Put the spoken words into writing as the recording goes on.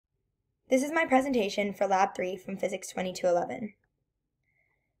This is my presentation for Lab 3 from Physics 2211.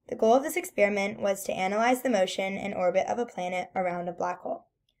 The goal of this experiment was to analyze the motion and orbit of a planet around a black hole.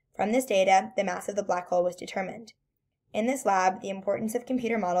 From this data, the mass of the black hole was determined. In this lab, the importance of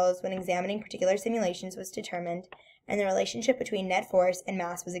computer models when examining particular simulations was determined, and the relationship between net force and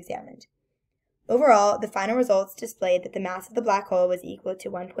mass was examined. Overall, the final results displayed that the mass of the black hole was equal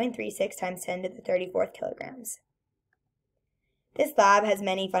to 1.36 times 10 to the 34th kilograms. This lab has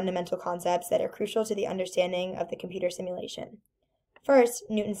many fundamental concepts that are crucial to the understanding of the computer simulation. First,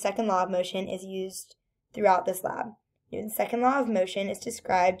 Newton's second law of motion is used throughout this lab. Newton's second law of motion is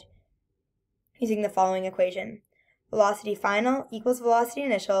described using the following equation. Velocity final equals velocity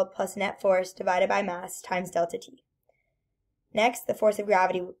initial plus net force divided by mass times delta t. Next, the force of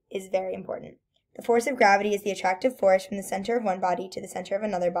gravity is very important. The force of gravity is the attractive force from the center of one body to the center of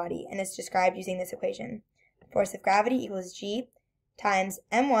another body and is described using this equation. Force of gravity equals G times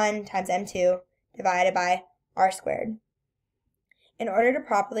m1 times m2 divided by r squared. In order to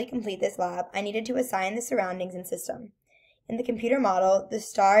properly complete this lab, I needed to assign the surroundings and system. In the computer model, the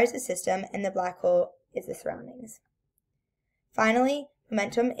star is the system and the black hole is the surroundings. Finally,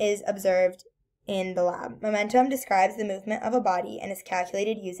 momentum is observed in the lab. Momentum describes the movement of a body and is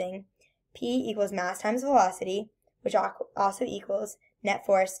calculated using P equals mass times velocity, which also equals net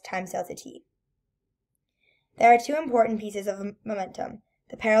force times delta t. There are two important pieces of momentum,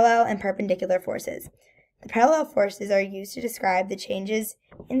 the parallel and perpendicular forces. The parallel forces are used to describe the changes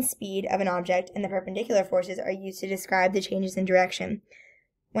in speed of an object, and the perpendicular forces are used to describe the changes in direction.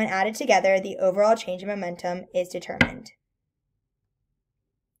 When added together, the overall change in momentum is determined.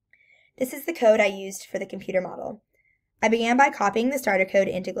 This is the code I used for the computer model. I began by copying the starter code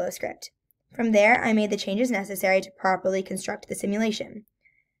into GlowScript. From there, I made the changes necessary to properly construct the simulation.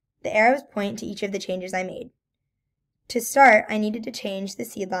 The arrows point to each of the changes I made. To start, I needed to change the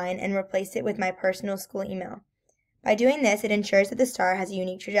seed line and replace it with my personal school email. By doing this, it ensures that the star has a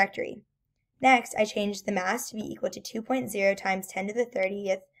unique trajectory. Next, I changed the mass to be equal to 2.0 times 10 to the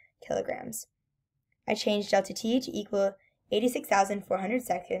 30th kilograms. I changed delta t to equal 86,400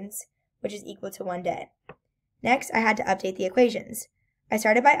 seconds, which is equal to 1 day. Next, I had to update the equations. I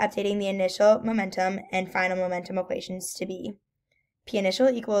started by updating the initial momentum and final momentum equations to be P initial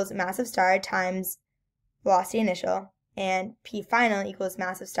equals mass of star times velocity initial, and P final equals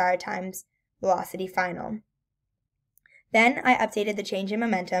mass of star times velocity final. Then I updated the change in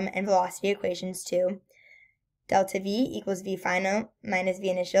momentum and velocity equations to delta V equals V final minus V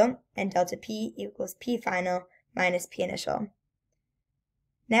initial, and delta P equals P final minus P initial.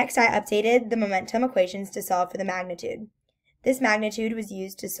 Next, I updated the momentum equations to solve for the magnitude. This magnitude was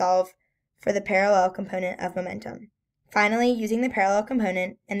used to solve for the parallel component of momentum. Finally, using the parallel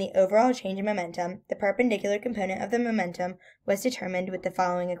component and the overall change in momentum, the perpendicular component of the momentum was determined with the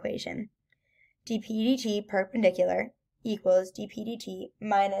following equation. dp dt perpendicular equals dp dt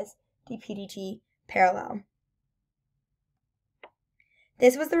minus dp dt parallel.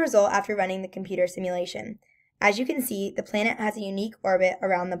 This was the result after running the computer simulation. As you can see, the planet has a unique orbit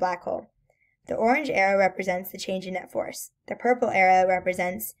around the black hole. The orange arrow represents the change in net force. The purple arrow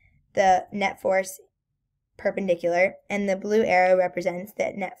represents the net force perpendicular, and the blue arrow represents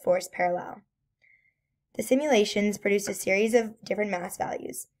the net force parallel. The simulations produced a series of different mass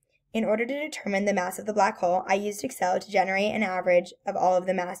values. In order to determine the mass of the black hole, I used Excel to generate an average of all of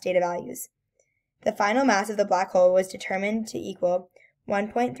the mass data values. The final mass of the black hole was determined to equal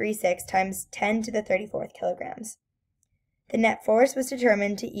 1.36 times 10 to the 34th kilograms. The net force was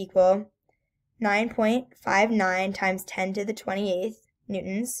determined to equal 9.59 times 10 to the 28th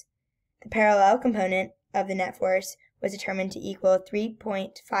newtons. The parallel component of the net force was determined to equal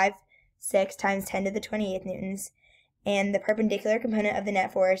 3.56 times 10 to the 28th newtons, and the perpendicular component of the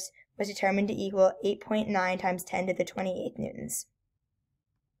net force was determined to equal 8.9 times 10 to the 28th newtons.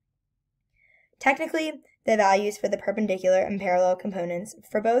 Technically, the values for the perpendicular and parallel components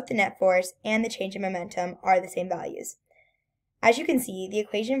for both the net force and the change in momentum are the same values. As you can see, the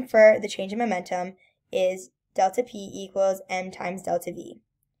equation for the change in momentum is delta P equals m times delta V.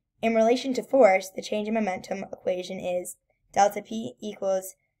 In relation to force, the change in momentum equation is delta P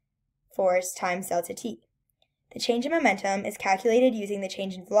equals force times delta T. The change in momentum is calculated using the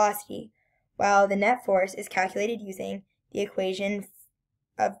change in velocity, while the net force is calculated using the equation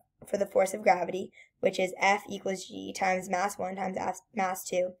for the force of gravity, which is F equals G times mass 1 times mass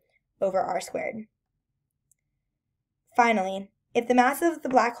 2 over r squared. Finally, if the mass of the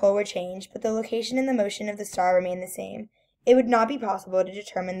black hole were changed, but the location and the motion of the star remained the same, it would not be possible to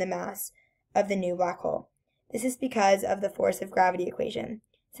determine the mass of the new black hole. This is because of the force of gravity equation.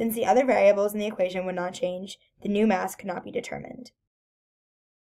 Since the other variables in the equation would not change, the new mass could not be determined.